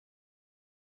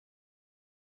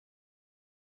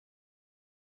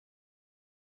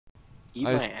Eat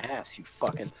my ass, you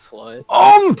fucking slut.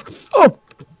 Oh,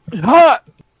 hot.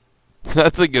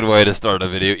 That's a good way to start a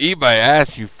video. Eat my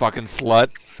ass, you fucking slut.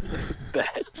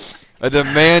 I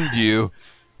demand you.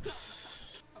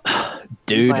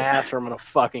 Dude. Eat my ass or I'm gonna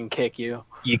fucking kick you.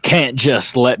 You can't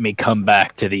just let me come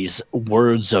back to these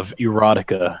words of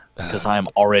erotica, because I am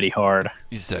already hard.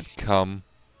 You said come.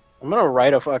 I'm gonna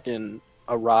write a fucking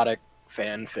erotic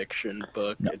fan fiction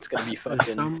book. No. It's gonna be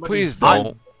fucking... Please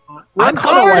don't. I'm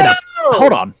gonna write a...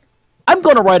 Hold on. I'm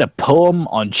gonna write a poem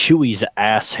on Chewy's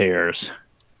ass hairs.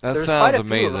 That sounds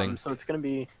amazing. Them, so it's gonna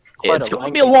be... It's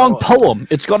gonna be a long poem.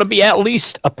 It's gonna be at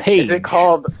least a page. Is it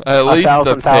called at least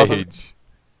a page?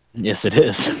 Yes, it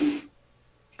is.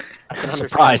 I'm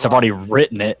surprised. I've already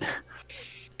written it.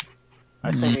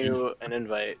 I sent you an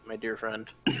invite, my dear friend.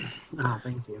 Oh,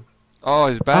 thank you. Oh,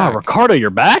 he's back. Ah, Ricardo, you're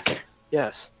back?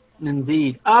 Yes.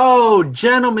 Indeed. Oh,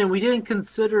 gentlemen, we didn't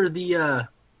consider the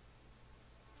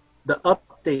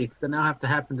updates that now have to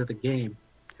happen to the game.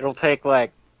 It'll take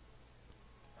like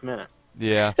a minute.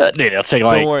 Yeah. Dude, it'll take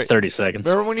like 30 seconds.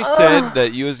 Remember when you said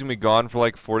that you was gonna be gone for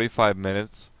like 45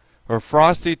 minutes? Or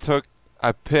Frosty took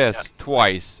a piss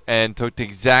twice and took the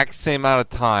exact same amount of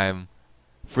time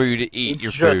for you to eat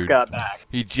your food. He just got back.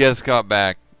 He just got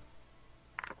back.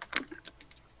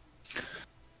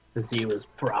 Because he was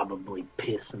probably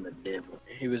pissing the devil.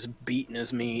 He was beating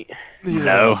his meat.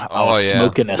 No, I was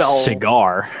smoking a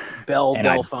cigar. Bell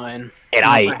Delphine. And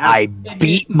I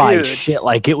beat my shit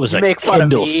like it was a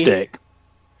Kindle stick.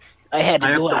 I had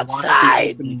to go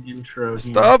outside. Intro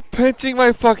Stop pinching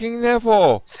my fucking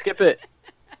nipple. Skip it.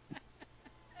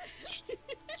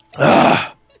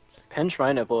 Pinch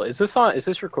my nipple. Is this on? Is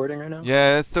this recording right now?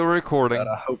 Yeah, it's still recording. God,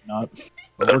 I hope not.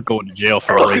 But we're going to jail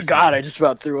for Oh God! I just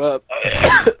about threw up.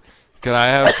 Can I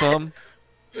have some?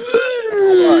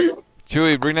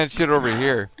 Chewy, bring that shit over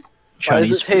here. Why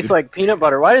does it taste like peanut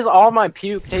butter? Why does all my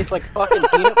puke taste like fucking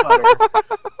peanut butter?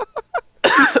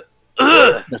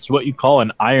 That's what you call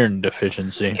an iron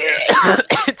deficiency.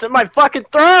 It's in my fucking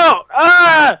throat!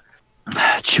 Ah!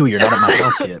 Chewy, you're not at my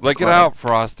house yet. Lick it out,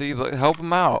 Frosty. Help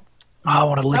him out. Oh, I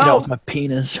want to lick it out with my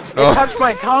penis. It touched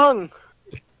my tongue.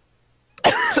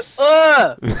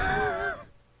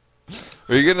 Are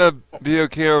you gonna be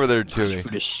okay over there, Chewy?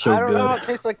 Food is so I don't know. It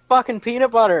tastes like fucking peanut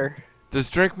butter.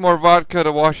 Just drink more vodka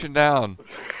to wash it down.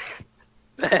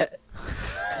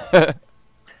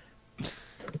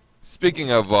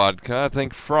 Speaking of vodka, I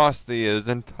think Frosty is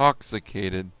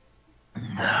intoxicated.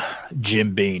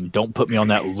 Jim Beam, don't put me on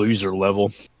that loser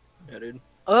level. Yeah, dude.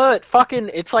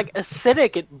 It's like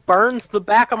acidic. It burns the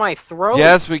back of my throat.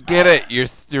 Yes, we get it.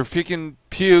 Your freaking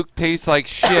puke tastes like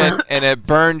shit, and it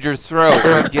burns your throat.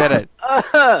 We get it. There's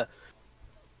a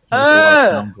lot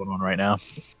of sound going on right now.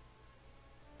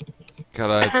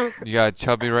 You got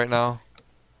chubby right now?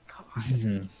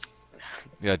 You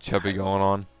got chubby going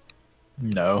on?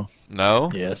 No. No?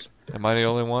 Yes. Am I the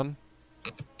only one?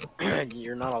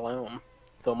 You're not alone.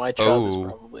 Though my chub is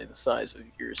probably the size of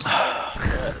yours.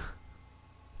 I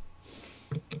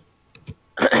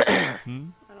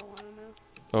don't want to know.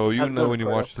 Oh, you know when you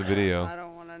watch the video. I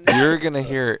don't want to know. You're gonna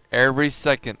hear every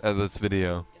second of this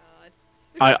video.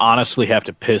 I honestly have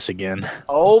to piss again.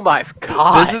 Oh my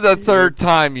God! This is the third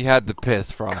time you had to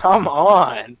piss, Frosty. Come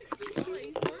on!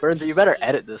 Burns, you better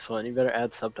edit this one. You better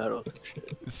add subtitles and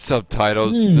shit.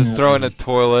 Subtitles. Just throw in a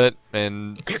toilet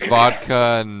and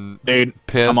vodka and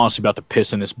piss. I'm honestly about to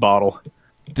piss in this bottle.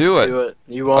 Do it. Do it.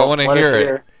 You won't. I want to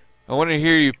hear it. I want to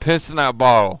hear you piss in that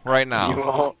bottle right now. You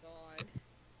won't.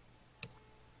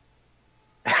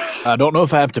 I don't know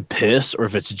if I have to piss or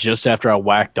if it's just after I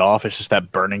whacked off. It's just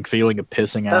that burning feeling of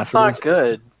pissing That's afterwards. not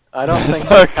good. I don't think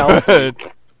That's that's not good.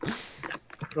 I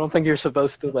don't think you're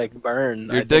supposed to like burn.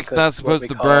 Your dick's not supposed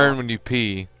to burn when you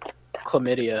pee.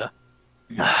 Chlamydia.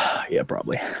 Yeah,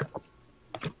 probably.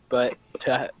 But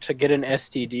to get an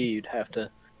STD, you'd have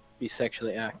to be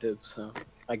sexually active. So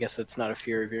I guess it's not a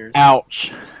fear of yours.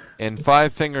 Ouch. And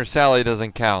Five Finger Sally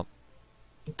doesn't count.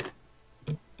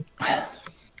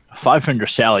 Five Finger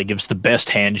Sally gives the best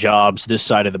hand jobs this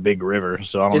side of the big river,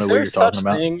 so I don't know what you're talking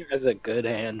about. Is there such thing as a good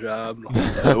hand job?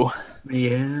 No.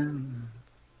 Yeah.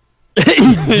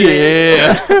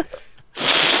 Yeah.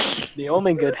 The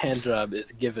only good hand job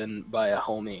is given by a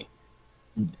homie.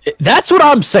 That's what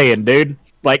I'm saying, dude.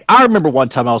 Like, I remember one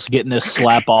time I was getting this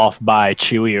slap off by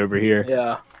Chewy over here.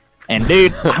 Yeah. And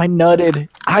dude, I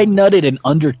nutted in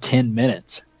under 10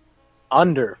 minutes.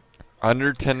 Under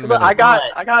 10 minutes. I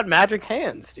got magic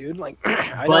hands, dude. Like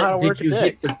I know how to work did you a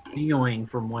dick. hit the ceiling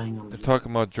from weighing on They're the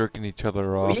talking about jerking each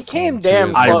other off. He came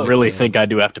damn I close. really think I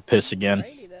do have to piss again.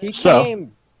 He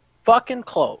came fucking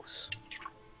close.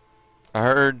 I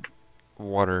heard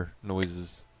water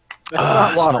noises. That's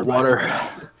not It's water. not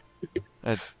water.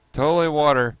 It's totally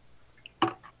water.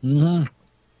 Mm-hmm.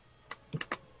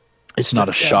 It's not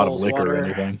a shot of Devil's liquor water. or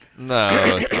anything.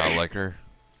 No, it's not liquor.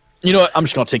 You know what? I'm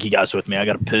just gonna take you guys with me. I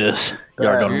gotta piss. Y'all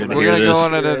are Alright, gonna We're hear gonna this. go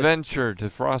on an Good. adventure to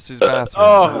Frosty's bathroom.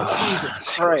 Oh, Jesus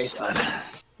Christ.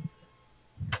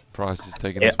 Frosty's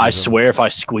taking. Yeah, us I with him. swear, if I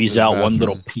squeeze His out one bathroom.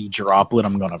 little pee droplet,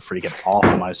 I'm gonna freaking off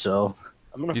myself.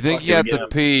 I'm gonna You think fucking you have get to him.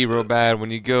 pee real bad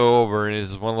when you go over and it's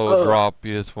just one little Ugh. drop.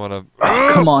 You just wanna.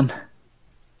 Oh, come on.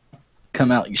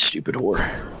 Come out, you stupid whore.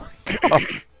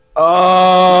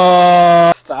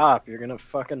 Oh! Stop, you're gonna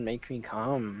fucking make me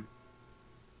come.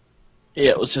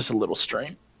 Yeah, it was just a little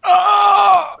stream.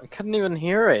 Oh! I couldn't even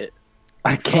hear it.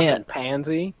 I can't. Fucking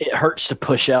pansy. It hurts to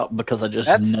push out because I just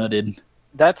That's- nutted.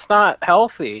 That's not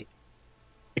healthy.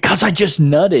 Because I just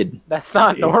nutted. That's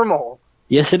not Yeah. normal.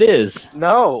 Yes, it is.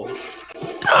 No.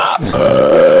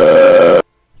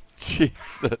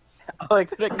 Jesus. I like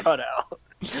that it cut out.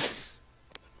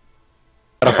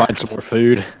 Gotta find some more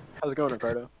food. How's it going,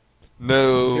 Ricardo?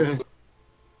 No.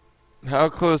 How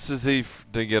close is he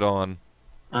to get on?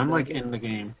 I'm like in the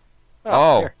game.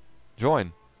 Oh. here.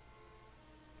 Join.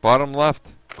 Bottom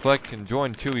left. Click and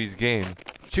join Chewy's game.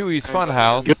 Chewy's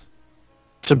Funhouse.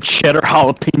 Some cheddar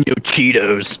jalapeno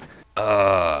Cheetos.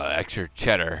 Extra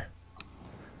cheddar.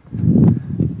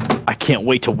 I can't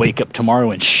wait to wake up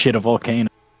tomorrow and shit a volcano.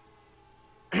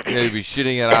 You'd be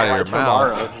shitting it out of your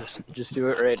mouth. Tomorrow. Just do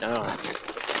it right now.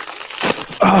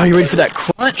 Oh, you ready for that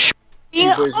crunch?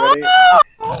 You boys ready?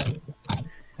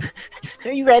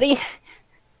 Are you ready?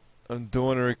 I'm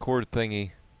doing a record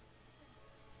thingy.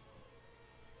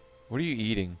 What are you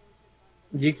eating?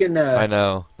 You can I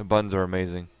know. The buns are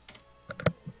amazing.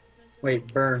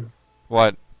 wait, Burns.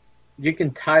 What? You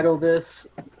can title this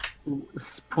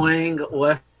playing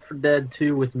Left 4 Dead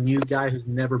 2 with new guy who's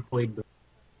never played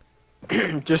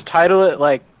before. Just title it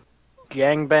like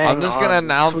gangbang. I'm just gonna on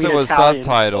announce Sweet it with Italian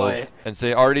subtitles Display. and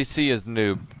say RDC is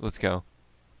noob. Let's go.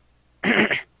 Are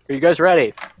you guys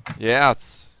ready?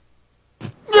 Yes.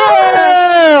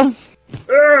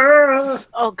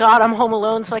 Oh god, I'm home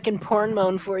alone so I can porn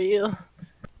moan for you.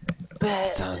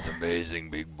 But Sounds amazing,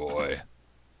 big boy.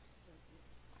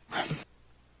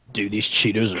 Dude, these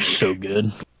Cheetos are so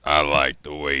good. I like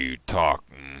the way you talk.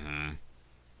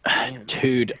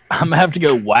 Dude, I'm gonna have to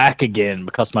go whack again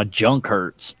because my junk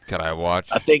hurts. Can I watch?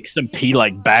 I think some pee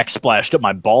like backsplashed up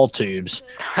my ball tubes.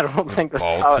 I don't think that's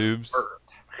Ball how tubes? it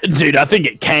works. Dude, I think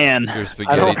it can. Your I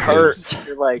spaghetti don't hurt. tubes.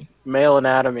 Your like male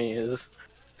anatomy is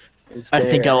I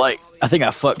think there. I think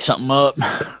I fucked something up.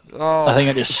 Oh, I think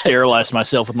I just sterilized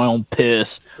myself with my own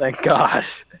piss. Thank God.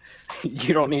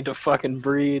 You don't need to fucking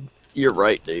breed. You're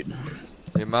right, dude.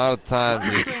 the amount of times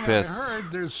Last he's thing I pissed.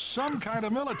 heard, there's some kind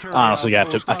of military Honestly, I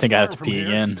outpost think I have not to far pee from here.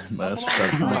 again. But that's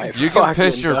Buffalo fine. Trace. You can piss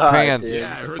Fucking your God, pants. dude. Yeah,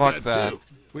 I heard Fuck that that. too.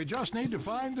 We just need to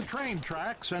find the train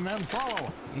tracks and then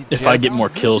follow. If I get more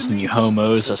kills than you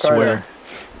homos, I swear.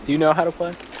 Do you know how to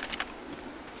play?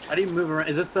 How do you move around?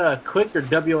 Is this a quick or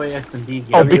WASD game?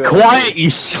 Oh, be WASD. quiet, you. I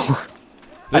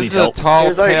This need is a help. tall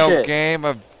Here's our tale shit. game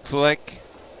of click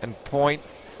and point.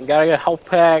 You gotta get a health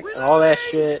pack and all that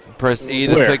shit. Press E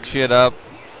to Where? pick shit up.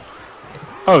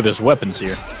 Oh, there's weapons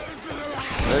here.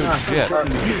 Oh shit.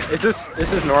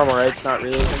 This is normal, right? It's not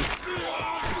realism.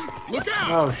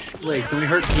 Oh, wait, can we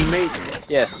hurt teammates?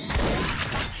 Yes.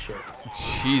 Shit.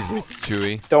 Jesus,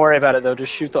 Chewy. Don't worry about it though.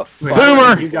 Just shoot the Wait, fuck.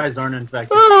 Boomer! you guys aren't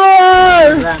infected. What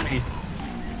does that mean?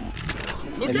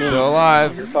 It means Still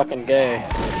alive. you're fucking gay.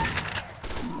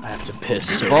 I have to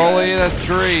piss so Bully bad. the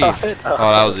tree. Shut it Oh, up.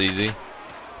 that was easy.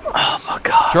 Oh my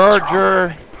god.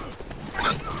 Charger.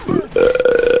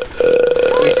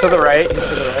 He's to the right. He's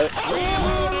to the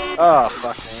right. Oh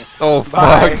fuck me. Oh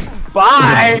Bye. fuck.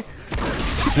 Bye.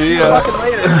 See ya. Fucking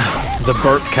later. The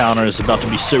burp counter is about to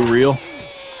be so real.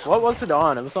 What was it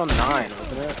on? It was on 9,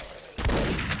 wasn't it?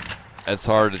 It's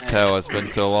hard to tell. It's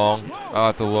been so long. I'll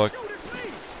have to look.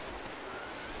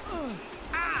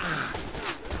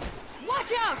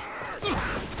 Watch out!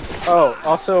 Oh,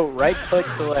 also right click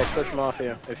to like push them off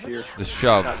you if you're The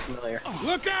shove. not familiar.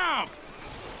 Look out!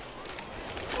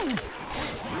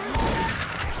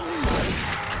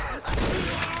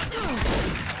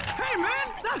 Hey man,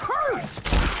 that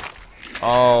hurts!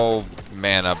 Oh,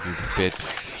 man up, you bitch.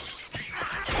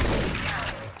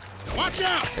 Watch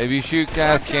out! If you shoot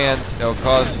gas cans, it'll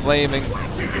cause flaming.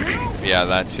 Yeah,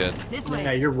 that shit. This Yeah,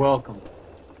 way. you're welcome.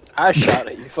 I shot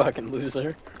it, you fucking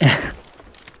loser.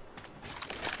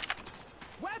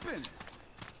 Weapons!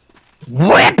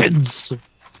 Weapons!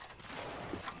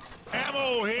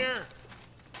 Ammo here!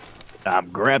 I'm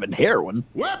grabbing heroin.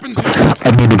 Weapons here!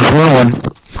 I need a heroin.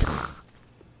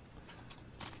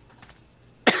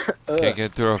 Can't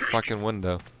get through a fucking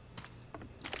window.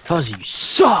 Cause you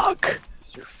suck.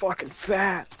 You're fucking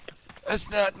fat. That's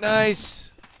not nice.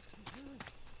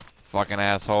 Fucking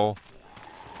asshole.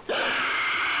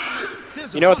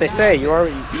 You know what they say, you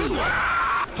already eat.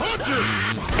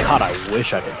 God, I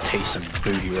wish I could taste some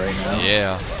booty right now.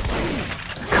 Yeah.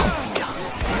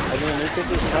 I mean, you could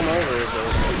just come over.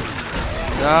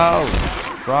 No.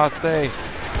 Frosty.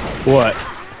 What?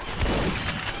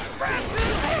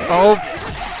 Oh.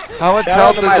 How much Shout out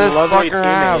health to does my this lovely fucker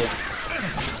have? teammate.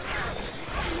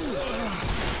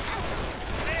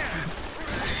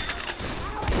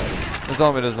 The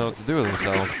zombie doesn't know what to do with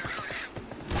himself.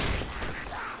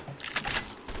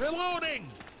 Reloading.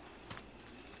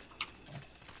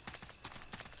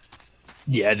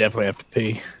 Yeah, I definitely have to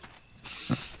pee.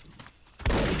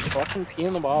 Fucking pee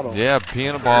in the bottle. Yeah, pee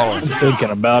in a bottle. I'm thinking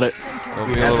about it.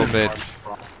 Don't be a little bitch.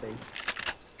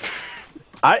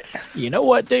 You know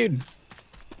what, dude?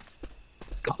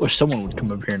 I wish someone would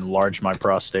come over here and enlarge my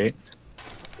prostate.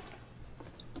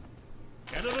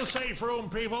 Get to the safe room,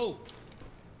 people.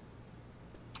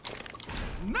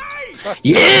 Nice.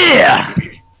 Yeah!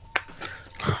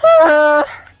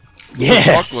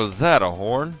 Yes! What was that, a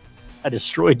horn? I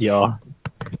destroyed y'all.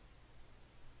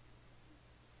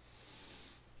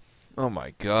 Oh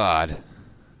my god.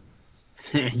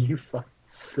 You fucking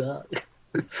suck.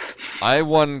 I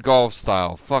won golf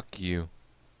style. Fuck you.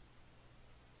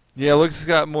 Yeah, looks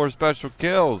got more special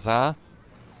kills, huh?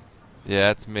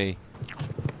 Yeah, that's me.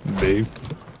 Boo.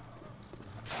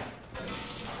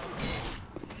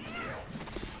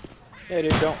 Yeah,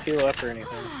 dude, don't heal up or anything.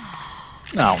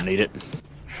 I don't need it.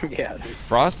 Yeah, dude.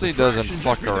 Frosty doesn't Attraction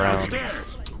fuck just be around.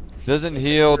 downstairs. Doesn't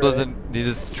heal, he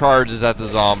just charges at the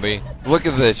zombie. Look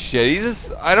at this shit. He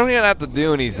just, I don't even have to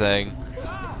do anything.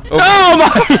 Oh my!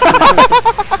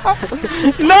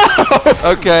 No!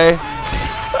 Okay,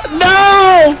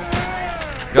 No!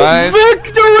 guys,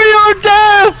 Victory or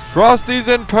death! Frosty's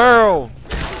in peril.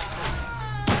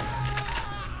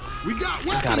 We got Gotta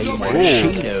weapons eat over more here.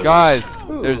 Cheetos. Guys,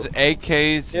 Ooh. there's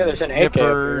AKs, Yeah, there's an AK up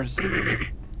snippers,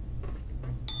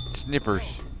 snippers.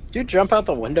 Did you jump out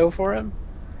the window for him?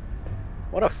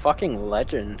 What a fucking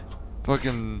legend.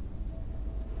 Fucking,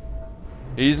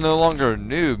 he's no longer a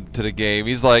noob to the game.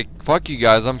 He's like, fuck you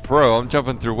guys, I'm pro. I'm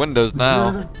jumping through windows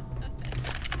now.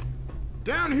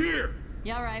 Down here.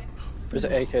 Yeah, right. There's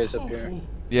AKs up here.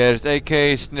 Yeah, there's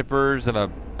AK, snippers, and a I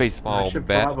baseball should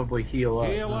bat. probably heal up.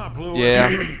 Heal up, Louis.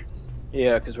 Yeah,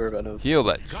 Yeah, because we're about to heal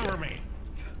that Cover shit. me.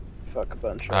 fuck a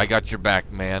bunch of I got your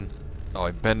back, man. Oh,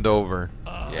 I bend over.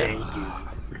 Yeah. Thank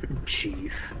you.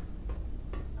 Chief.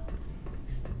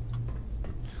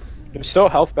 There's still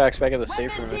health packs back at the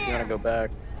safe room if you want to go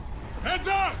back. Heads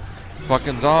up.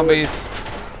 Fucking zombies.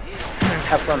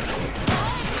 Have fun.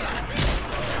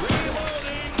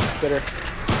 Bitter.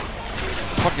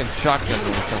 Fucking shotgun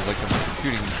sounds like I'm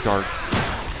shooting darts.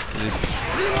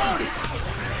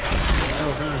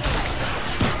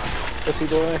 Pussy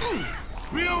boy.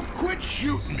 Bill, quit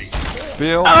shooting me.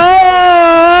 Bill,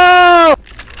 Oh!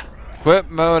 quit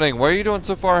moaning. Why are you doing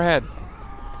so far ahead?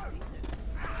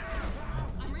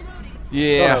 Don't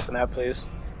Yeah. open that, please.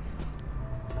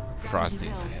 Frosty's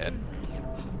ahead.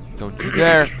 Don't you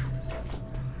dare.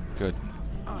 Good.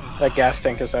 That gas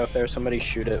tank is out there. Somebody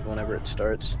shoot it whenever it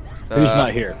starts. Who's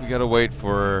not here? We gotta wait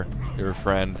for your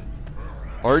friend.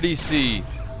 RDC.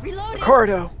 Reloading.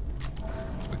 Ricardo!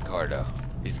 Ricardo.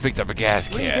 He's picked up a gas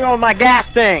What are you can. doing with my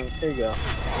gas tank? There you go.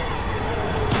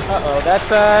 Uh-oh, that's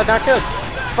not good.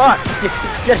 Fuck!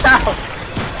 Get out!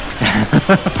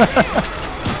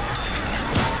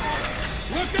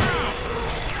 Look out.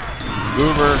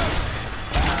 Boomer.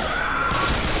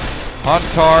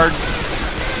 Huntard.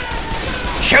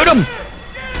 Shoot him!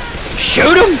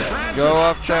 Shoot him! Go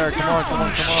up there. Come on, come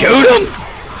on, come on. Shoot him!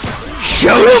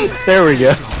 Shoot him! There we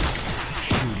go.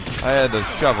 I had to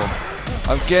shove him.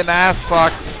 I'm getting ass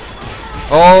fucked.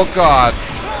 Oh god.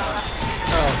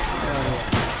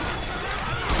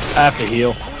 I have to heal,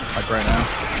 like right now.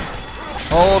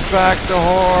 Hold back the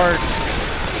horde.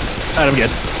 Alright, I'm good.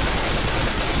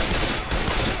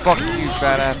 Fuck you,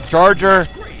 fat ass. Charger.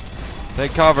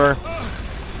 Take cover.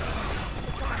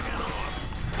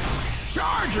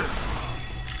 Charger.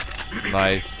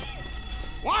 Nice.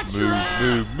 Watch your Move, ass.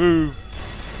 move, move.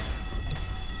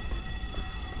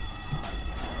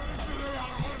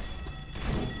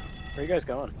 Where are you guys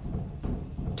going?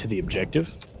 To the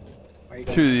objective. Where are you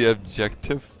going? To the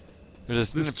objective.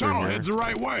 There's a This snipper tunnel here. heads the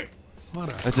right way. What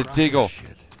a That's a crock of deagle.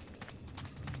 shit.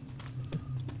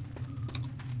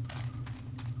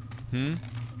 Hmm?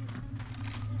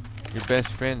 Your best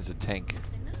friend's a tank.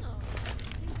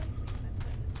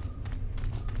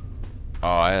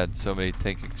 I had so many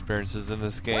tank experiences in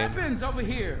this game. Weapons over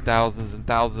here. Thousands and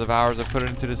thousands of hours I put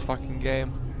into this fucking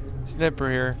game. Snipper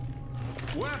here.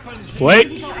 Wait,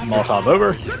 Molotov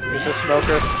over. There's a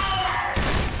smoker.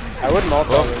 I would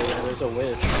Molotov over there. There's a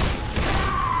witch.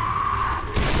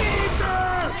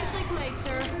 Nicely played,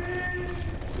 sir.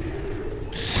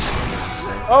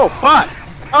 Oh, fuck!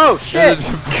 Oh, shit!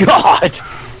 God!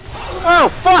 Oh,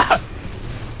 fuck!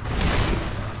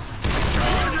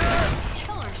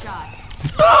 Killer shot.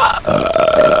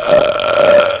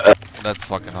 That's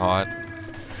fucking hot.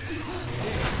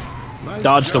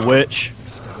 Dodge the witch.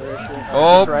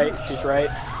 Oh, She's right, she's right.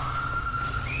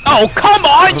 Oh, come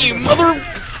on, you mother!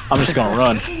 I'm just gonna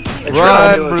run.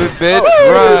 run, blue bitch,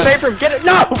 Oh, run! Vapor, get it!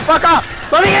 No! Fuck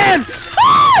off! Let me in!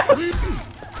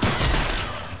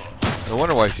 I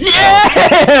wonder why she.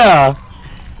 Yeah!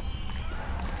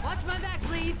 Watch my back,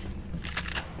 please.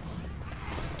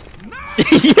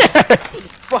 Yes!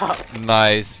 Fuck.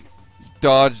 Nice.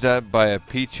 Dodged that by a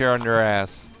peach hair on your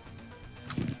ass.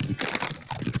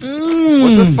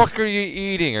 What the fuck are you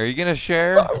eating? Are you gonna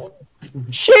share?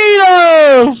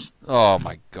 Cheetos! Oh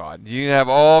my god. You have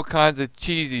all kinds of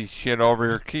cheesy shit over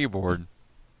your keyboard.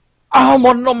 I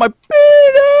want to know my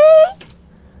peanut!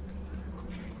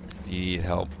 You need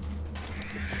help.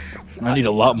 I need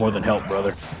a lot more than help,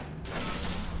 brother.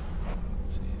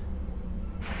 Let's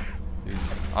see.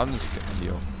 I'm just gonna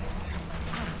deal.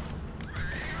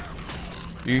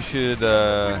 You should,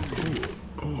 I don't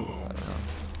know.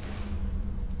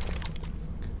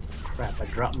 Crap, I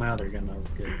dropped my other gun. That was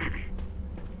good.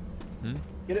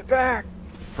 Get it back!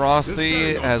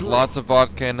 Frosty has lots of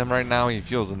vodka in him right now. He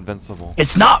feels invincible.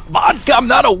 It's not vodka, I'm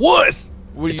not a wuss!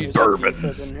 What are you bourbon.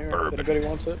 Bourbon. Anybody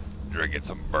wants it? drinking?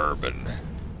 Some bourbon.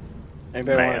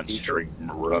 Anybody want Man to eat? Street,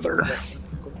 brother.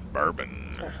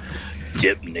 Bourbon.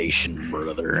 Dip Nation,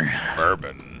 brother.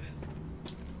 Bourbon.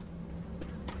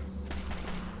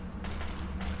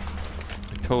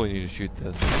 I totally need to shoot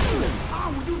this.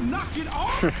 How would you knock it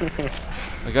off?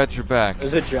 I got your back.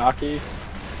 There's a jockey.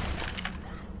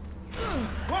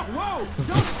 Whoa,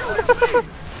 don't shoot me!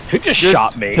 Who just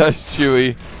shot me? That's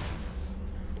Chewy.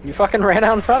 You fucking ran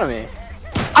out in front of me.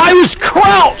 I was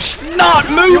crouched, not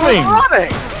moving! Running!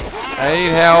 I need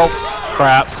help.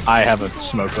 Crap, I have a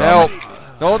smoker. Help.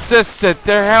 Don't just sit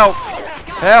there. Help.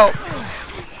 Help.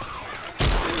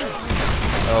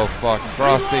 Oh, fuck.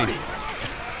 Frosty.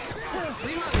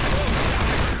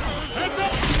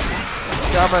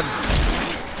 Coming.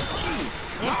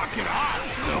 Knock it off!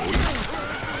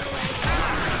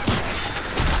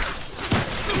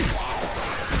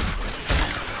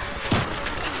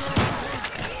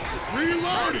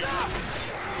 Reloading!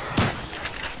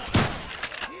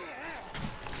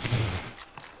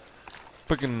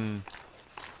 Fucking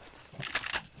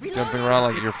jumping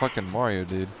around like you're fucking Mario,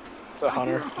 dude. The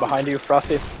hunter behind you,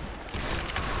 Frosty.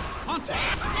 Hunter!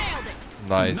 Nailed it.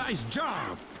 Nice. Nice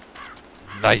job!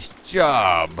 Nice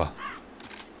job.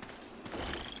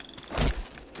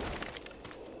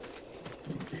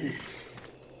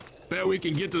 Bet we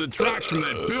can get to the tracks from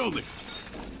that building.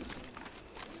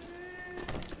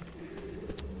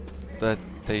 That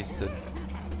tasted.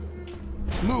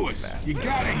 Lewis, you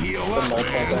gotta heal up,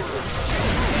 man.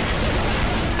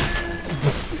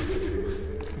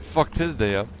 Fucked his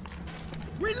day up.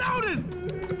 Reloading!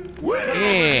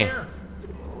 Eh.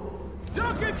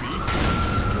 Duck it!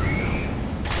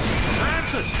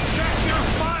 Francis, check your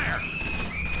fire!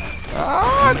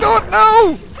 Ah, I don't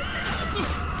know.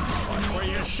 Where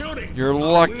you shooting? You're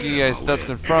lucky I stepped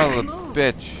in front of the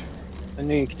bitch. I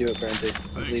knew you could do it, Brandy.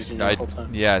 It leaves you the whole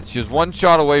time. Yeah, she was one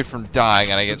shot away from dying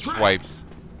and I get swiped.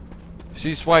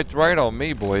 She swiped right on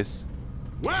me, boys.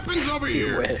 Weapons over You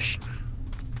here! wish.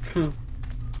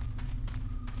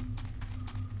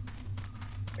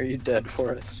 Are you dead,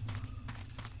 Forrest?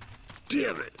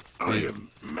 Damn it! I am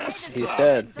messed He's up.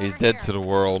 dead. He's dead to the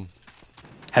world.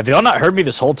 Have y'all not heard me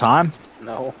this whole time?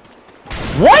 No.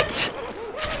 What?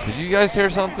 Did you guys hear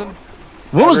something?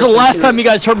 When was the last time you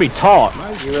guys heard me talk?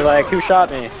 You were like, who shot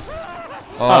me?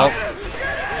 Oh,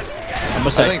 I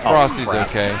must I say, think oh, Frosty's crap.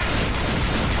 okay.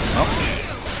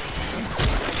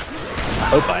 I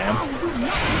hope I am.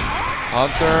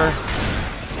 Hunter.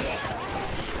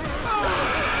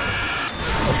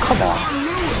 Oh, come on.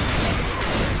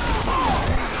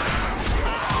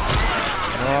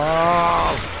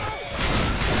 Oh.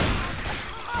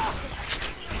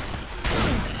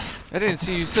 I didn't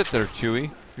see you sit there, Chewy.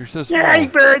 You're so small.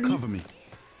 Cover me.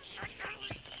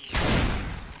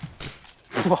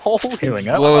 Holy! Healing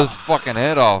up. Blow his fucking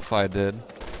head off, I did.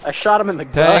 I shot him in the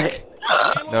Tank.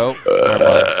 gut. Nope. Never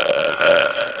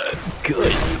mind.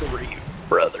 Good grief,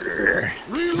 brother.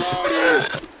 Reloading!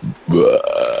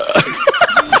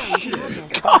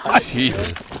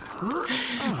 Jesus.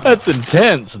 That's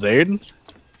intense, dude.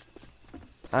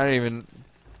 I don't even.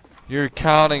 Your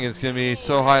counting is gonna be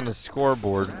so high on the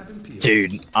scoreboard.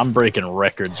 Dude, I'm breaking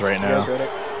records right You guys now. ready?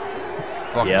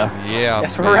 Fucking Yeah. yeah.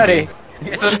 Yes, we're baby. ready. He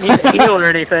doesn't need to heal or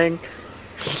anything.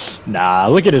 Nah,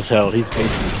 look at his health. He's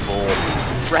basically full.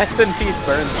 Rest in peace,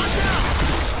 Burns.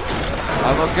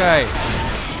 I'm okay.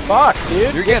 Fuck,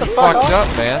 dude. You're Get getting the fuck fucked off.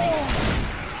 up, man.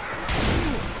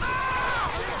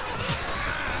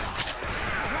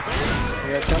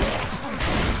 You guys coming?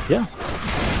 Yeah.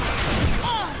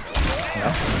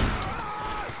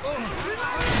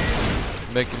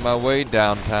 Making my way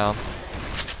downtown.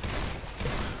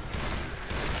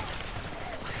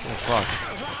 Oh fuck.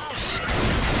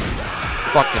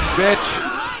 Fucking bitch.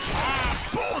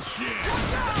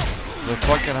 The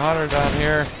fucking hunter down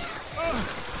here.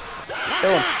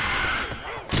 Kill him.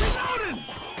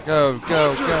 Go,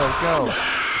 go, go, go.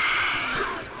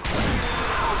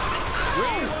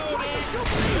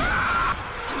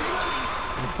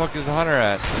 Where the fuck is the hunter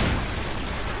at?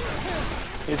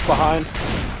 He's behind.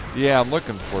 Yeah, I'm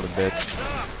looking for the bitch.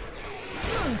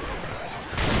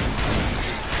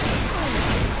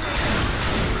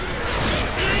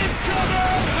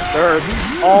 They're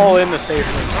all in the safe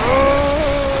room.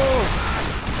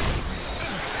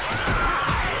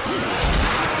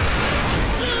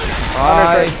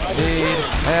 I need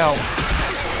help.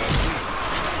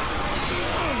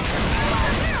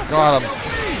 Got him.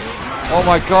 Oh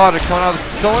my god, they're coming out.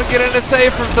 Someone get in the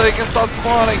safe room so they can stop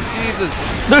spawning. Jesus.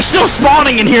 They're still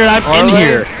spawning in here and I'm Are in they?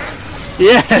 here.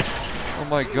 Yes. Oh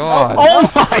my god. Oh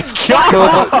my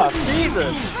god.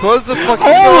 Jesus. Close the fucking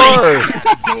door.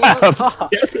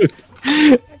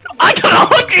 Dude. I got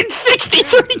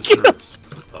 163 kills.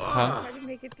 Huh? How did you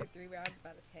make it through 3 rounds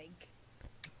without a tank?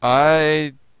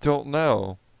 I don't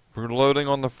know. We're loading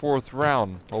on the 4th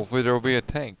round. Hopefully there will be a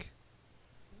tank.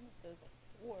 There's like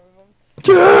 4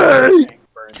 of them.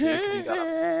 Burns, you got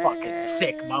a fucking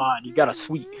thick bod. You got a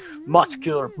sweet,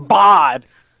 muscular bod.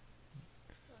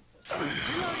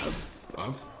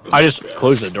 I just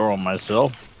closed the door on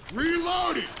myself.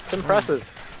 Reloading! It's impressive.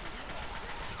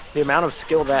 The amount of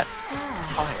skill that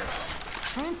fires.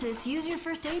 Francis, use your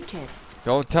first aid kit.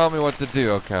 Don't tell me what to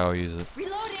do. Okay, I'll use it.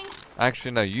 Reloading.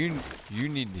 Actually, no. You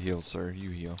need to heal, sir. You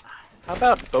heal. How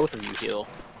about both of you heal?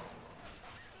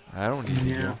 I don't need to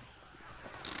Yeah. heal.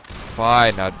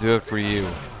 Fine, I'll do it for you.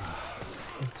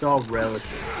 It's all relative.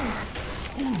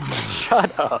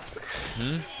 Shut up.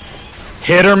 Hmm?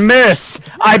 Hit or miss.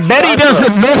 I bet he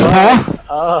doesn't miss, huh?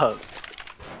 Up.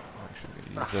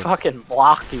 Actually, I use this. fucking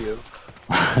block you.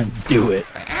 Do it.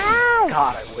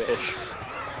 God, I wish.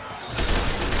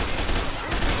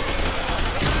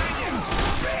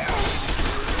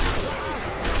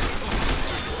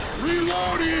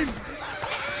 Reloading!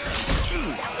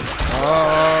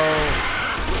 Oh.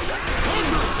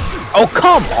 Oh,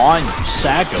 come on, you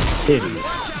sack of titties.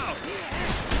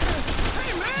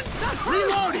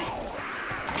 Reloading!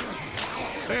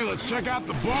 Hey, let's check out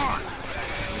the barn.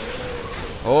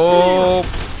 Oh.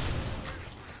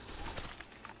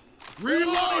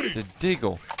 Reloading! The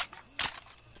deagle.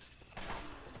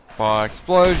 Fire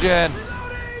explosion.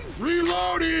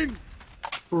 Reloading!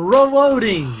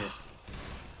 Reloading!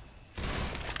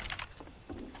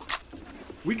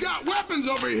 We got weapons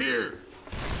over here!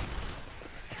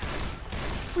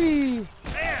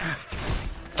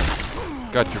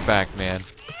 Got your back, man.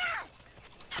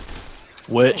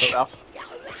 Which?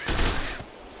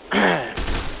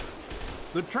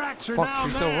 The tracks are Fuck, down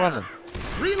you're still there. running.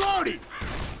 Reloading!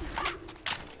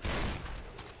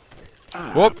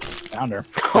 Whoop. Found her.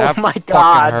 Oh That my fucking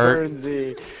God, hurt.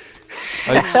 Burnsy.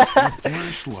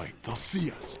 Flashlight, they'll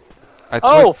see us.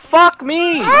 Oh, fuck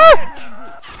me!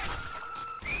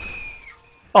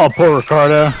 Oh, poor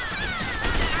Ricardo.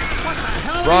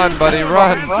 Run, buddy,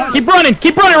 run. Keep running,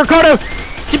 Ricardo.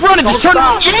 Keep running. Just turn.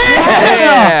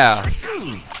 Yeah.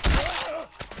 Yeah.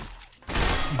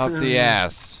 Up the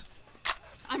ass.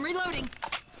 I'm reloading.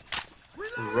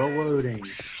 Reloading.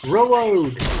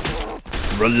 Reload!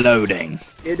 Reloading.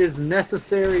 It is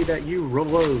necessary that you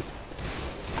reload.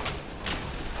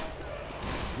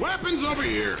 Weapons over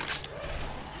here!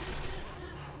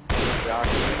 Josh,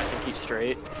 I think he's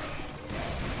straight.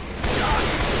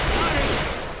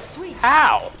 Sweet.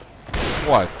 Ow!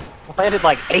 What? Landed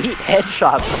like 8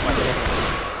 headshots on my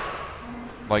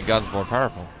head. My gun's more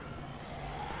powerful.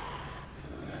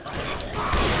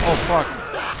 Oh fuck.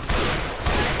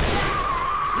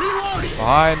 Reloading!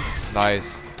 Behind. Nice.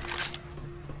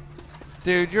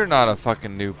 Dude, you're not a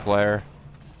fucking new player.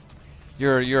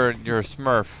 You're a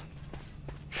smurf.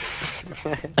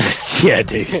 Yeah,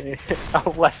 dude.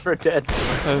 Oh, Left 4 Dead.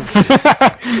 Just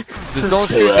don't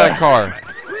shoot that car.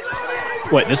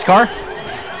 Wait, this car?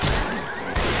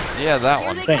 Yeah, that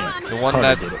one. Here they come. The one Carter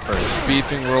that's did it first.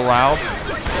 beeping real loud.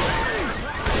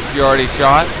 You already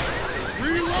shot?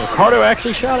 Ricardo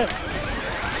actually shot it?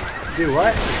 Do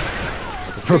what?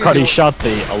 Ricardo shot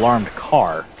the alarmed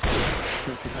car.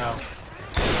 Oh.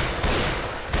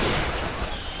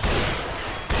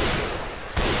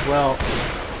 Well,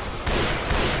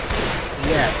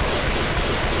 yes.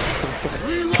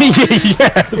 Yes.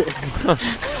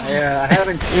 I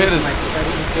haven't It changed is- my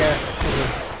settings yet.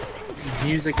 The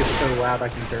music is so loud I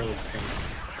can barely sing.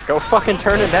 Go fucking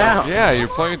turn it down. Yeah, you're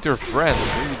playing with your friends.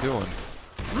 What are you doing?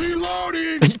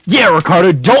 Reloading! Yeah,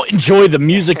 Ricardo, don't enjoy the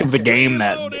music of the game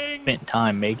that they spent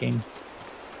time making.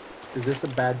 Is this a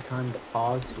bad time to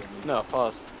pause? No,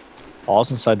 pause.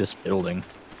 Pause inside this building.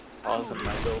 Pause in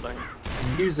my building.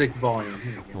 Music volume.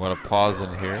 Here we You go. want to pause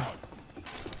in here?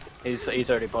 He's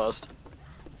already paused.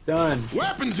 Done.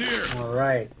 Weapons here!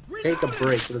 Alright. Take a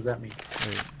break. What does that mean?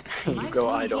 You Might go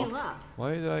wanna idle. heal up.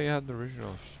 Why did I have the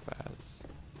original spaz?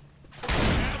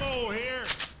 Ammo here!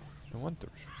 I want the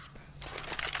original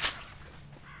spaz.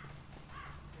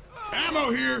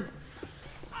 Ammo here!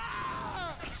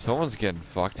 Someone's getting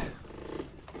fucked.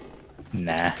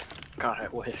 Nah. God, I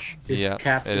wish. It's Yeah,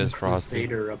 Captain it is Frosty.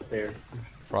 Crusader up there.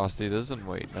 Frosty doesn't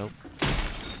wait. Nope.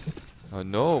 Oh,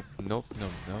 nope. Nope. No.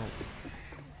 No.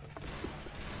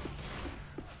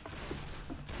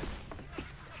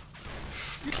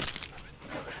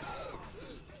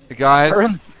 Hey guys.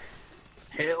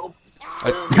 Help! Help!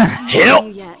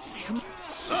 Oh, yet. Come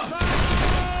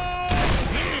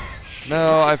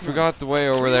No, I forgot the way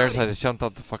over there, so I just jumped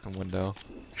out the fucking window.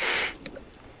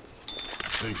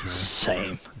 Thanks, man.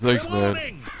 Same. Thanks, man.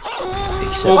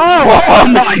 Except oh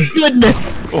my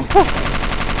goodness!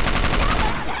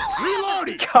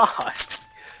 Reloading! God.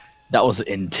 That was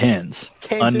intense. Came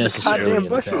through the Unnecessarily goddamn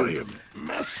bushes. intense.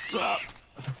 Messed up.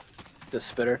 The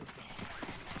spitter.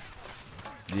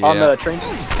 Yeah. On the train.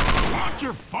 Watch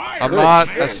your fire! I'm not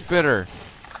a spitter.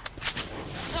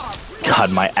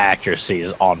 God, my accuracy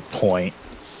is on point.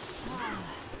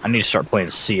 I need to start playing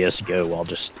CSGO while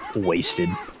just wasted.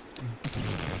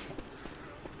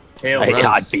 Help!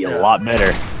 I'd be a lot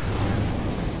better.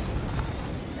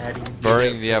 Adding-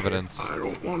 Burning the evidence. I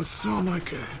don't want to sound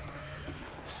like a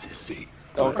sissy.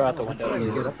 Don't go out the window.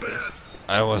 Hurt bad.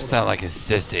 I don't want to sound like a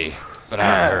sissy, but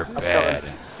I hurt bad.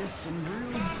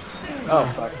 Oh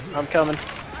fuck. I'm coming.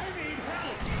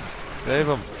 Save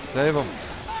him. Save him.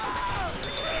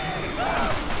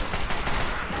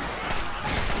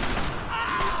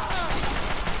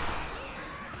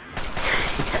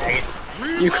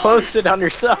 You closed it on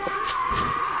yourself.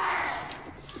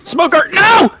 Smoker,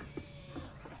 no!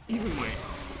 Even my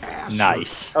ass.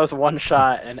 Nice. That was one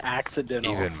shot and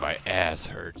accidental. Even my ass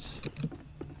hurts.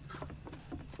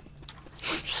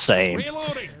 Same.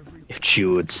 Reloading! If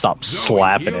Chew would stop Zoe,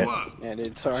 slapping heal it. up. Yeah,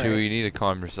 dude, sorry. Chewie, you need to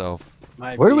calm yourself.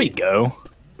 Where do we go?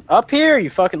 Up here, you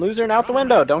fucking loser, and out the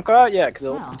window. Don't go out yet, because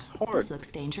Well, it's hard. this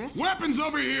looks dangerous. Weapons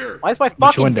over here! Why is my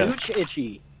fucking window? gooch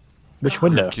itchy? Which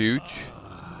window? Gooch?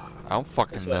 I don't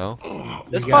fucking know.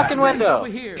 This You got- fucking window.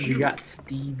 You got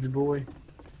steeds, boy.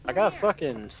 I got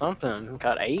fucking something.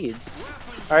 Got AIDS.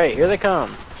 Alright, here they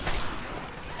come.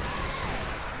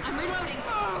 I'm reloading.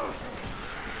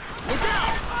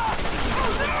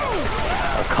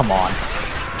 Oh, come on.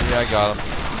 Yeah, I got him.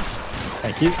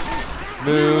 Thank you.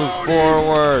 Move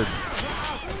forward.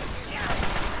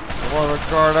 Come on,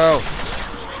 Ricardo.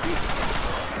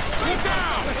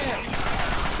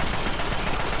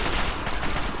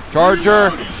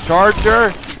 Charger! Charger!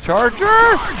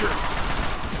 Charger!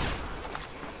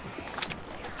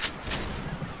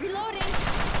 Reloading.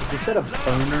 You said a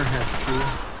boner has two.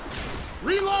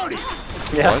 Reloading!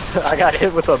 Yes, I got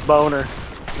hit with a boner.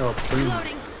 Oh, boom.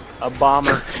 Reloading. A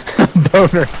bomber.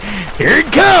 Boner. Here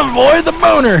it comes, boy, the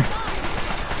boner.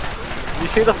 You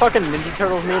see the fucking Ninja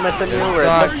Turtles meme I sent you where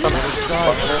it's like some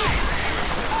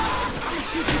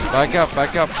Back up,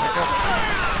 back up, back up.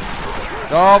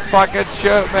 Don't fucking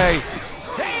shoot me.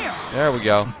 There we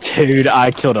go. Dude,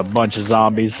 I killed a bunch of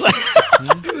zombies.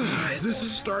 This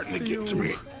is starting to get to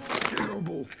me.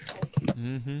 Terrible.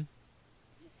 Mm-hmm.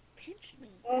 Pinch me.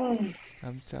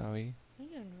 I'm sorry. I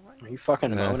don't know what. Are you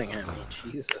fucking Yeah. moaning at me?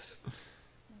 Jesus.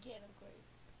 Get him, Grace.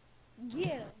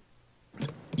 Get him.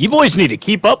 You boys need to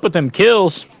keep up with them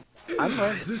kills. I'm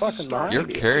right This is fucking behind You're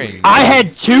you. carrying. I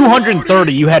had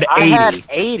 230, you had 80. I had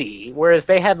 80, whereas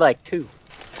they had like 2.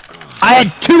 I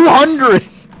had 200.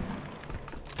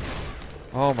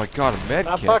 Oh my god, a med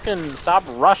Stop kit. fucking, stop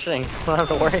rushing. I don't have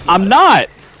to worry. I'm not.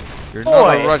 You're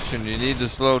not a Boy. Russian. You need to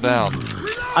slow down.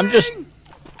 I'm just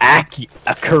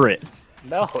accurate.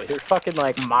 No, you're fucking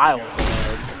like miles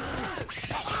ahead.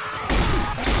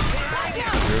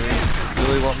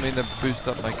 Really want me to boost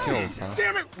up my kills, huh?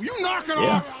 Damn it! You knock it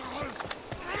Yeah. off!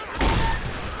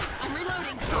 I'm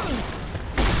reloading.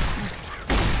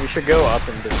 We should go up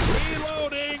and just.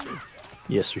 Reloading!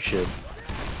 Yes, we should.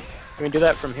 Can we do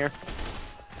that from here?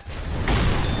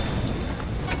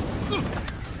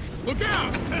 Look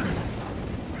out!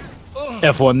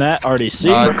 F1 that, RDC.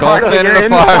 Don't Ricardo, stand in you're the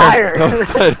in the fire. fire. Don't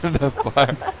stand in the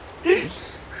fire.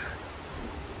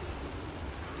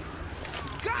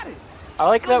 Got it! I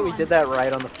like that we did that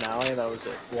right on the finale. That was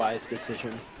a wise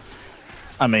decision.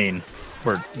 I mean,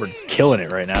 we're killing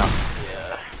it right now.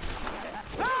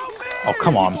 Oh,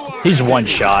 come on. He's one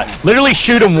shot. Literally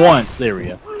shoot him once. There we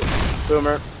go.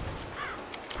 Boomer.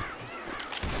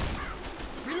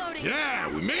 Reloading. Yeah,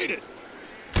 we made it!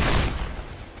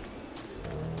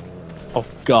 Oh,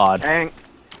 God. Tank.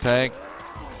 Tank.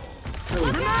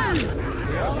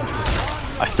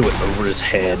 I threw it over his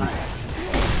head.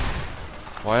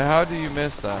 Why? How do you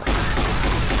miss that?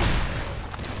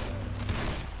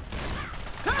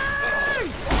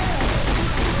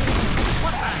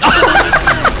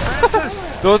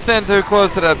 Don't stand too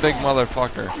close to that big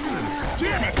motherfucker.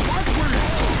 Damn it! Watch where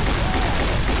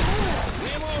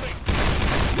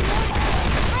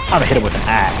I'm gonna hit him with an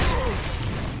axe.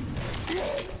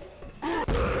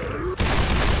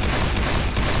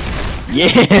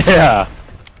 Yeah!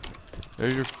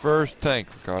 There's your first tank,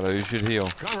 Ricardo. You should heal.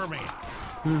 Cover me!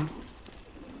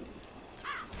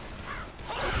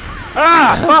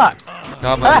 Ah, fuck!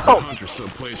 Come Help! on. Hunter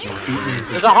someplace around here.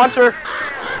 There's a hunter.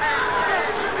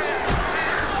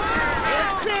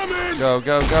 Coming! Go,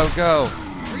 go, go, go.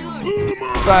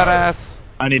 Badass.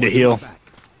 I need to heal.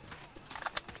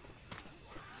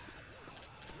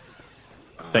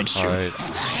 Thanks, Jim. Alright.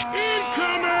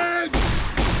 Incoming!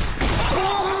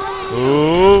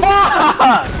 Ooh.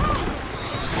 I'm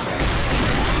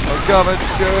coming,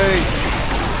 Chewie.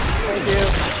 Thank you.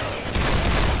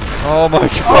 Oh my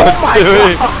god,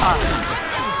 Chewie.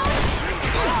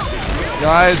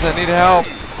 Guys, I need help.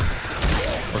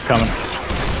 We're coming.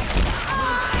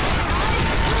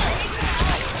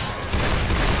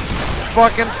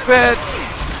 Fucking spit.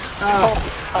 Oh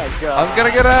my god. I'm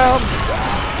gonna get out.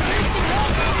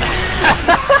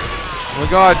 Oh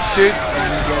my god, shoot.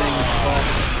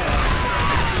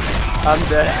 I'm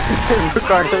dead.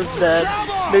 Ricardo's dead.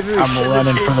 Maybe we I'm should've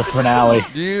running for the finale.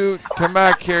 You come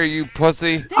back here, you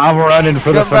pussy. I'm running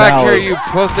for the Come back here, finale. you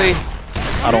pussy.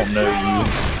 I don't know you.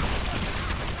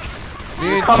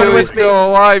 You and coming Chewie's with me. still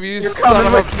alive, you You're son coming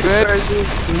of a with me, bitch. Crazy.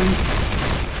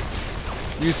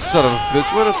 You son of a bitch.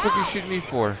 What the fuck are you shooting me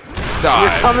for? Die.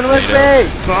 You're coming with Peter. me.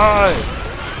 Die.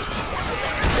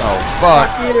 Oh, fuck.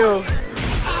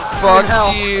 Fuck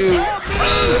you.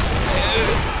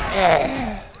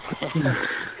 Fuck you.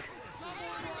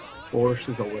 Force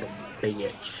is a little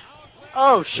bitch.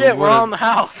 Oh shit, we're What a- on the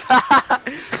house.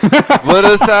 Let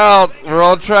us out. We're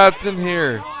all trapped in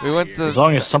here. We went to... As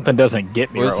long as something doesn't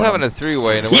get me. we was right having when a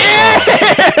three-way and it went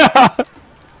wrong.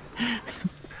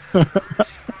 Yeah!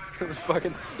 It was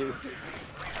fucking stupid.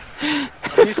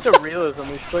 I'm used to realism.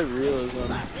 We should play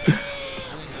realism.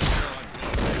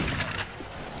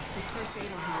 This first aid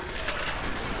will help.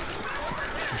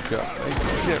 Got my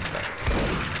shit back.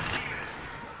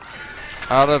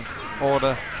 Out of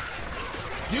order.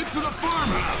 Get to the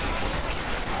farmhouse!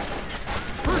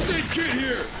 First aid kit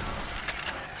here!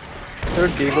 Is there a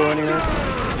deagle in here?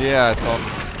 Yeah, it's on the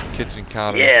kitchen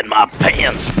counter. Yeah, in my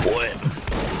pants, boy.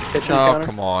 Kitchen Oh, counter?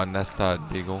 come on. That's not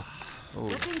Deagle. Ooh.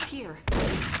 Nothing's here.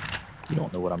 You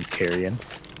don't know what I'm carrying.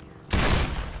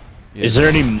 Yeah. Is there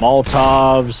any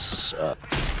Molotovs,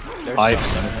 There's pipes,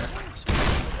 something.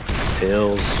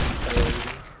 pills?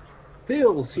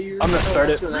 Phil's here. I'm gonna start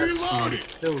it. Reloading!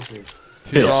 Phil's here.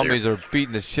 Two Pills zombies are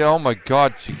beating the shit. Oh my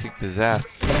god, she kicked his ass.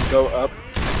 I'm gonna go up.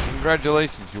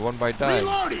 Congratulations, you won by dying.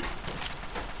 Reloading!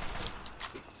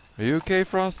 Are you okay,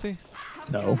 Frosty?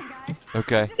 No.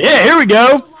 Okay. Yeah, here we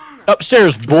go.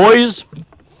 Upstairs, boys.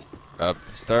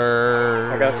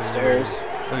 Upstairs. I got stairs.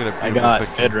 Look at it. I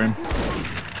got bedroom.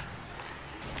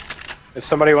 If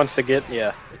somebody wants to get, yeah,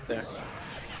 right there.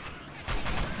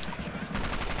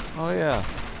 Oh yeah.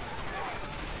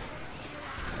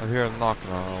 I hear him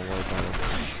knocking on. I'll worry about it.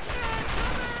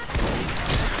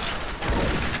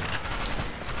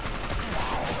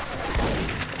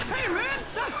 Hey man,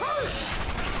 that hurts!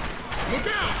 Look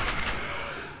out!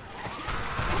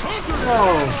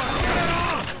 Hunter!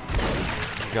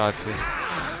 Got you.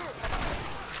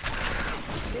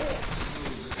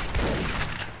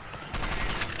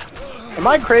 Am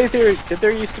I crazy or did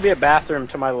there used to be a bathroom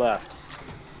to my left?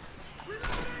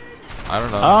 I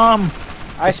don't know.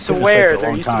 I swear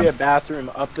there used to be a time.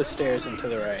 bathroom up the stairs and to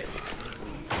the right.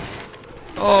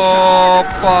 Oh,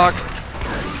 fuck.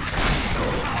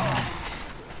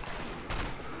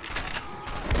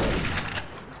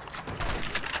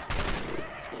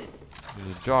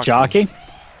 There's a jockey. Jockey?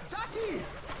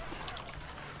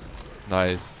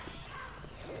 Nice.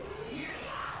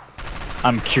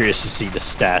 I'm curious to see the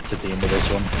stats at the end of this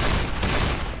one.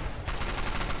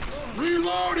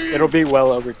 Reloading! It'll be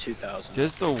well over 2,000.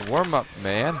 Just a warm-up,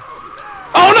 man.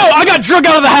 Oh no! I got drug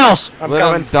out of the house! I'm Let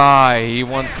coming. him die. He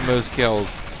wants the most kills.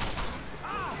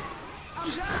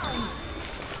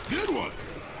 Good one!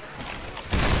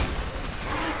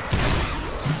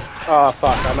 Oh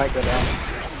fuck, I might go down.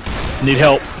 Need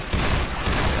help.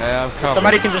 Yeah, I'm coming.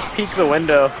 Somebody can just peek the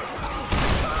window.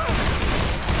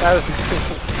 That was,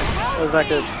 that was not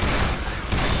good.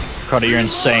 Carter, you're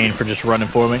insane for just running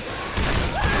for me.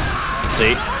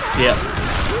 See? Yeah.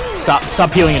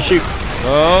 Stop healing and shoot.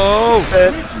 Oh!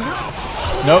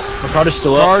 Nope, Ricardo's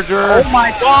still up. Charger! Oh my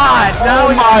god!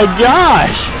 Oh my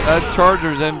gosh! That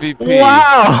Charger's MVP.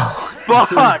 Wow!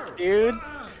 Fuck, dude.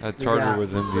 That Charger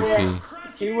was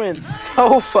MVP. He went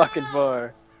so fucking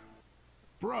far.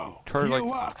 Bro, Charger heal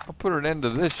like, up. I'll put an end to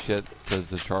this shit, says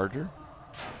the Charger.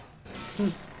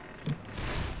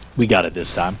 We got it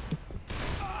this time.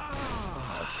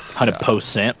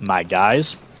 100%, my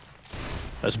guys.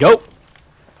 Let's go.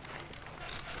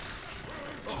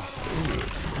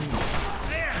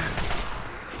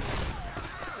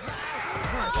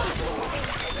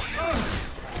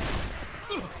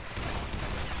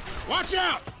 Watch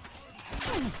out!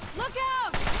 Look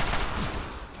out!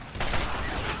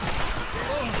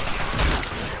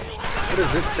 What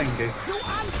does this thing do?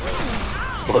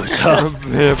 Blows up.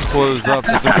 It blows up.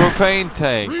 It's a propane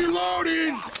tank.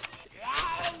 Reloading!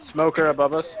 Smoker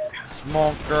above us.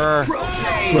 Smoker.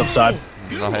 Left side.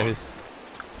 Nice.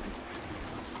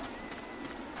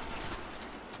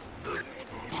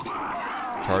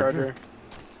 Charger?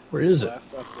 Where is it?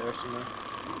 Left up there somewhere.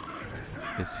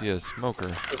 You see a smoker.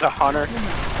 There's a hunter. Or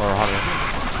a hunter.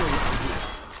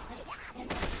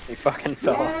 He fucking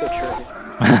fell off the tree.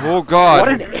 Oh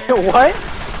god. What?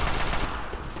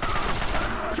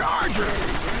 Charger!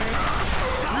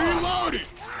 Reloading!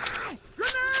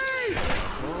 Grenade!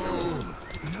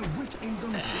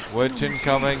 Witch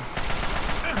incoming.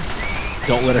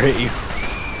 Don't let her hit you.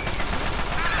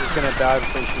 He's gonna die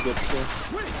before she gets to.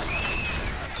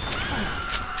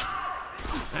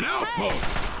 An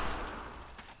outpost!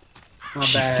 Not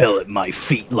She bad. fell at my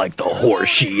feet like the horse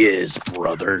she is,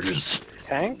 brothers.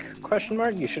 Tank? Question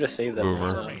mark? You should have saved that.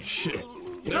 Boomer. for Shit.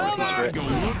 yourself. Gotta go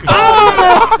look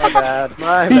at My bad.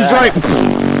 My He's bad.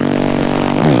 right.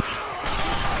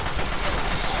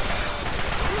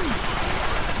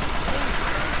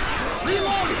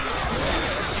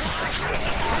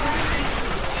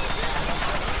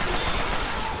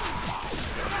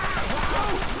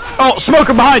 Oh,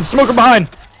 smoker behind! Smoker behind!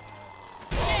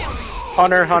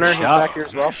 Hunter, he's Shot. back here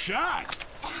as well. Nice shot!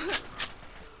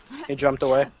 He jumped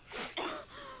away.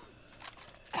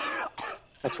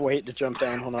 Let's wait to jump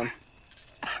down. Hold on.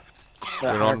 Put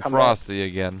Hunter on come Frosty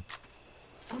again.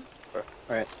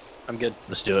 Alright, I'm good.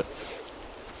 Let's do it.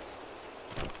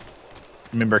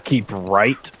 Remember, keep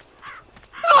right.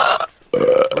 Where's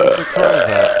the cars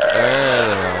at? There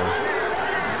they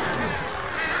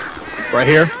are. Right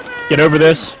here. Get over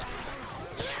this.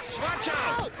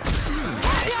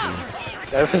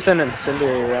 That was an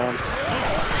incendiary round.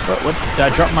 What? Did I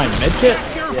drop my med kit?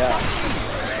 Yeah.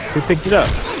 Who picked it up?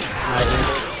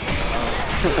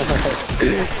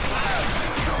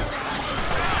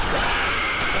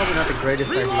 Probably not the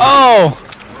greatest idea. Oh!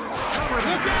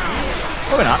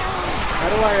 Probably not. How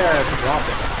do I drop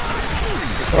it?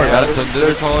 Sorry about it. Some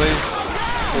difficulties.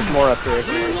 There's more up here.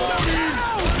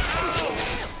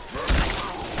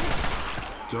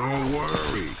 Don't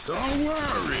worry, don't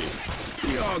worry.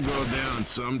 We all go down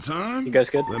sometime. You guys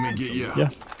good? Let me get you. Yeah.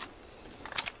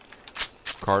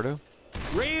 Cardo?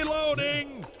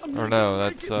 Reloading! Or no,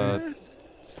 that's Let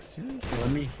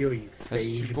me heal you. that's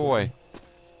phase. your boy.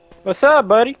 What's up,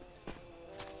 buddy?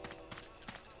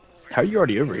 How are you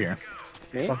already over here?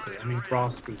 Me? Fucker, I mean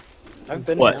Frosty. I've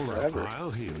been What? here forever.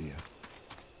 I'll heal you.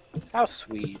 How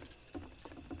sweet.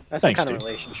 That's Thanks, the kind dude. of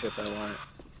relationship I want.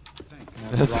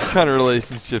 That's the kind of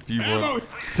relationship you want.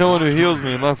 Someone who heals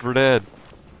me and left for dead.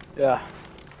 Yeah.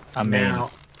 I mean, Now,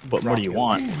 what do you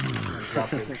want?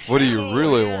 drop it. What do you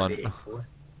really want?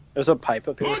 There's a pipe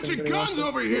up here. if Bunch of anybody wants guns it.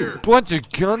 over here! Bunch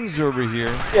of guns over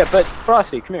here. Yeah, but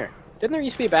Frosty, come here. Didn't there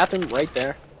used to be a bathroom right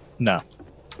there? No.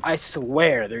 I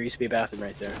swear there used to be a bathroom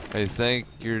right there. I think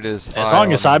you're just. As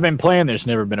long as I've been playing, there's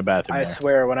never been a bathroom I there.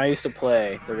 swear when I used to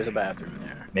play, there was a bathroom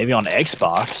there. Maybe on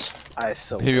Xbox. I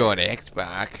so. Maybe on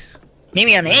Xbox.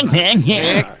 Maybe on Xbox.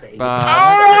 Xbox.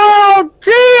 Oh,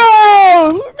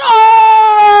 Geo!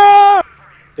 Oh!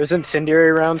 There's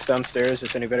incendiary rounds downstairs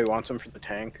if anybody wants them for the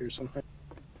tank or something.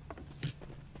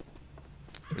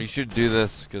 We should do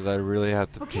this because I really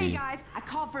have to Okay, pee. guys, I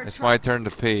called for a It's truck. my turn to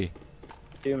pee.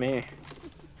 Do me.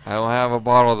 I don't have a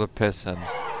bottle to piss in.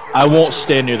 I won't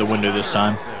stand near the window this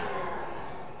time.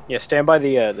 Yeah, stand by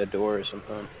the door or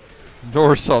something.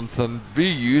 Or something. Be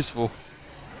useful.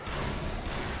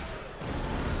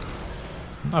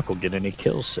 I'm not gonna get any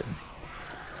kills sitting.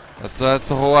 That's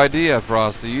the whole idea,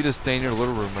 Frosty. You just stay in your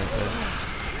little room right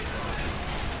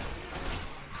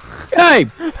there. Hey!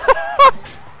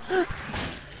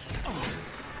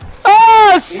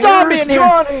 Oh, zombie in here!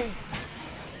 I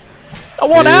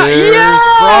want out! Here's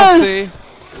Yes! Frosty.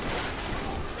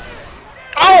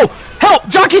 Oh! Help!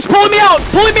 Jockey's pulling me out!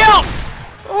 Pulling me out!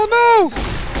 Oh no!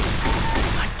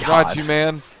 My God. Got you,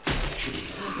 man.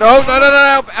 No, no, no,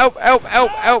 no, help, help, help,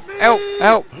 help, help, help,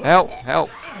 help, help, help.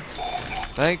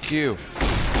 Thank you.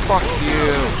 Fuck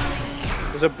you.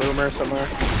 There's a boomer somewhere.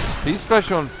 These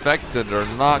special infected are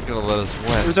not gonna let us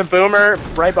win. There's a boomer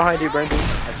right behind you, Brendan.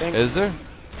 I think. Is there?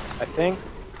 I think.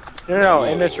 No,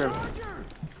 in this room.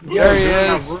 There he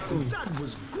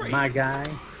is. My guy.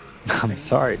 I'm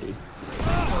sorry, dude.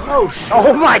 Oh shit!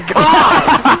 Oh my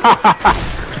God!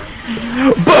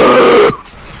 Boo!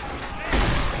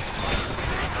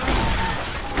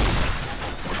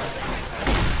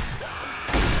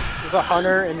 There's a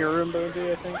hunter in your room,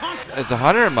 Bonesy, I think. It's a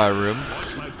hunter in my room.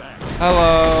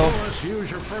 Hello. Let's use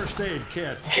your first aid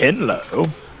kit. Hello.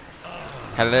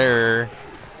 Hello.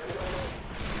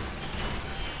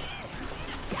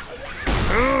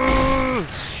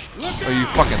 Oh, you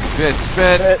fucking bitch,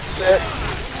 bitch. Sit.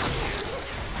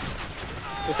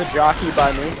 There's a jockey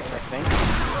by me, I think.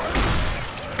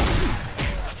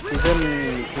 He's up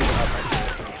right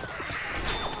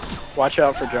there. Watch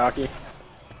out for jockey.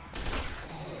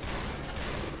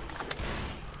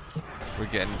 We're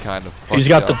getting kind of fucked He's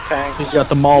got up. the Tank. he's got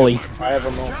the molly. I have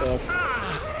him also.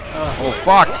 Oh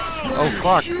fuck! Oh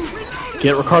fuck!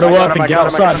 Get Ricardo I got up him, and I get got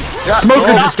him, I got outside. him.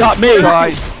 Smoker just got me.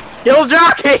 Guys, Kill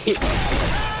jockey!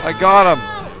 I got him.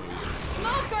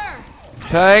 Smoker!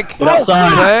 Tank. Get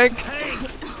outside. Tank.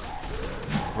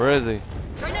 Where is he?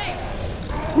 Grenade!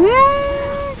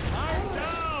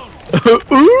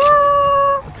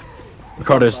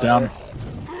 Ricardo's down.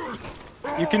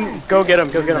 You can go get him.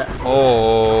 Go get him.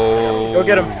 Oh. Go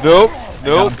get him. Nope.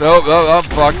 Nope. Nope. Nope. I'm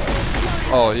fucked.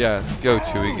 Oh yeah. Go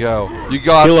Chewie. Go. You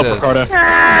got Heal up, this. Ricardo.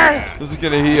 This is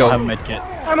gonna I have a heal. med kit.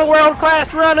 I'm a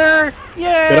world-class runner.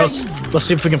 Yay! Let's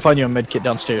see if we can find you a med kit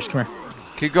downstairs. Come here.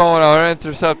 Keep going. I'll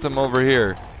intercept him over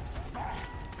here.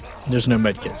 There's no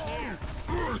med kit.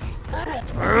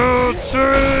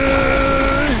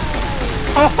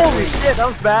 Oh, holy shit, that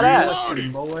was badass.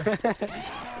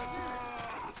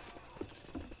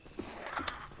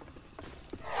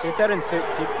 Get that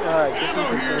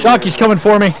get these Jockey's coming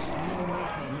for me.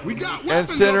 We got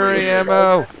weapons over Incendiary here.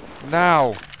 ammo.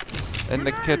 Now. In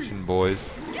the kitchen, boys.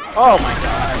 Oh my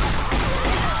god.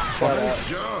 Nice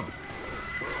job.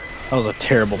 That was a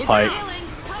terrible pipe. Healing!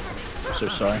 Cover me! I'm so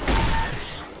sorry.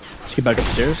 Let's get back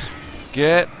upstairs.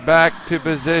 Get back to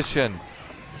position.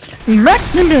 I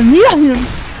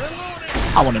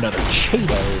want another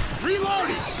Cheeto.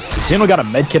 Reloading. Has anyone got a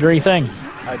med kit or anything?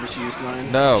 I just used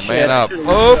mine. No, Shit, man I up. should've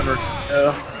Oh. used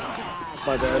cover.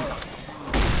 My bad.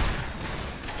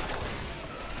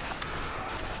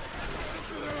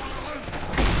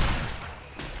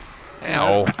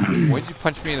 Ow. What'd you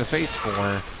punch me in the face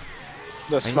for?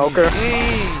 The smoker.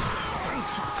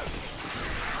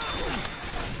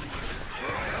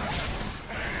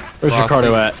 Where's Frosty.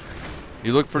 Ricardo at?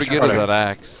 You look pretty good with that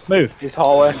axe. Move. He's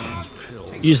hallway.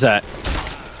 Use that.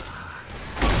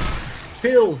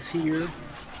 Pills here.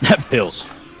 Pills.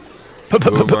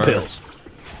 Boomer. Pills.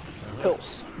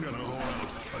 Pills.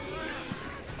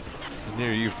 It's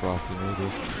near you, Frosty,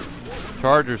 maybe.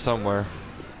 Charger somewhere.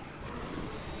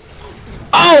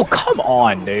 Oh, come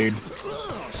on, dude.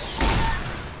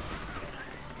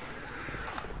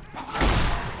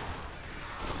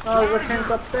 Oh, the tank's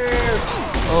up there.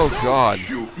 Oh God.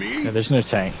 Shoot me. Yeah, there's no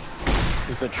tank.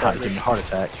 There's a God, give me a charger. heart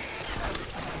attack.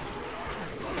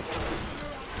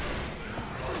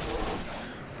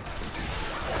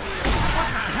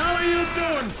 How are you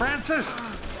doing, Francis?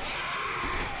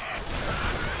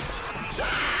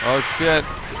 Oh shit.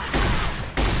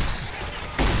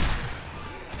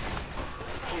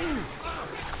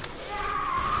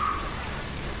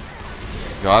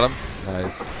 Got him.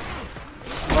 Nice.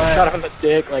 Shot him in the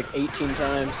dick like 18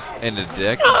 times. In the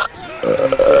dick.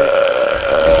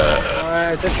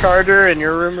 Alright, it's a charger in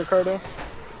your room, Ricardo.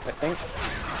 I think.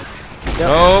 Yep.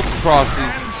 Nope, Frosty.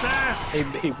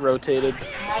 He rotated.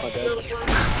 My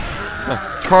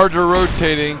bad. Charger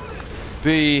rotating.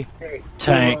 B.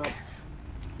 Tank.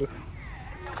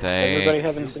 Everybody Dang.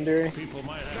 have incendiary?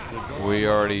 We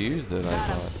already used it, I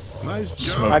thought. Nice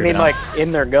job. Smoke. I mean, now. like,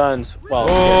 in their guns. Well,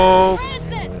 Oh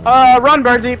Francis! run,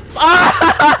 Burnsy!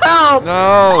 Ah!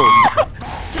 no!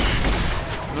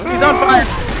 He's on fire!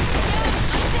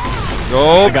 I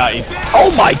Nope. got you.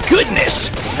 Oh my goodness!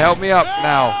 Help me up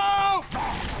now.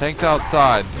 Tank's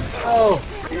outside. Oh,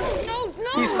 No,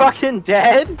 no! he's fucking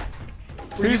dead?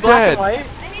 Were you Who's black dead? and white?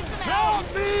 I need some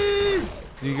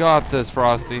help! You got this,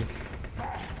 Frosty.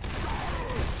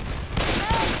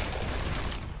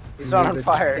 He's not on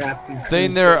fire. Stay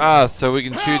near us so we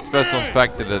can shoot special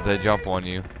infected as they jump on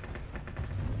you.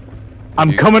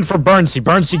 I'm coming for Burnsy.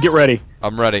 Burnsy, get ready.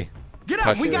 I'm ready. Get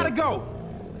Touch up, we it. gotta go.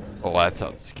 Oh, that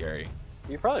sounds scary.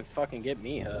 You probably fucking get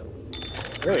me up.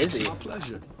 Where is he? My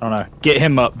pleasure. I don't know. Get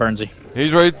him up, Burnsy.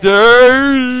 He's right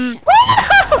there.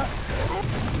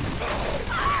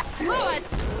 Lewis!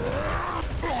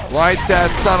 Light that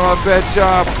son of a bitch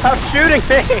up. Stop shooting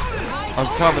me! I'm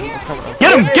coming. I'm coming.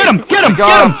 Get him! Get him! Get him! Get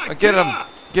Got him! him. Get him.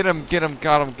 Get him. Get him.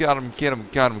 Got him. Got him. Get him.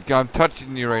 Got him. I'm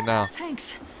touching you right now.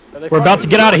 Thanks. We're about to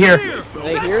get out of here. Are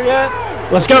they here yet?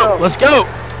 Let's go. Let's go.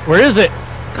 Where is it?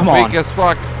 Come on. Weak as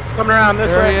fuck. It's coming around this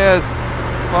There way. he is.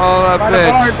 Follow that By the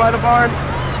bitch. barn, by the barn.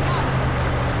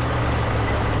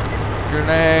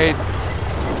 Grenade.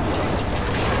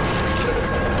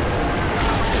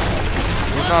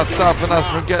 You're not stopping us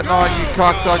from getting on, you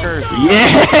cocksuckers.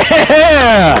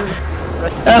 Yeah!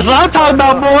 That's what I'm talking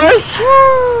about, boys.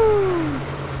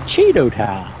 Cheeto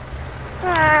time.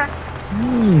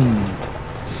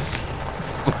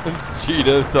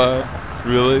 Cheetah time.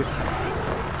 Really?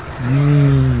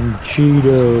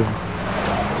 Cheeto.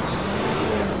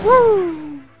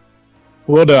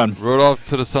 Well done. Rode off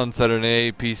to the sunset in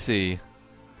APC.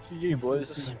 GG,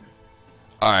 boys.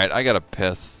 Alright, I gotta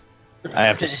piss. I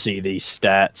have to see these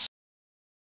stats.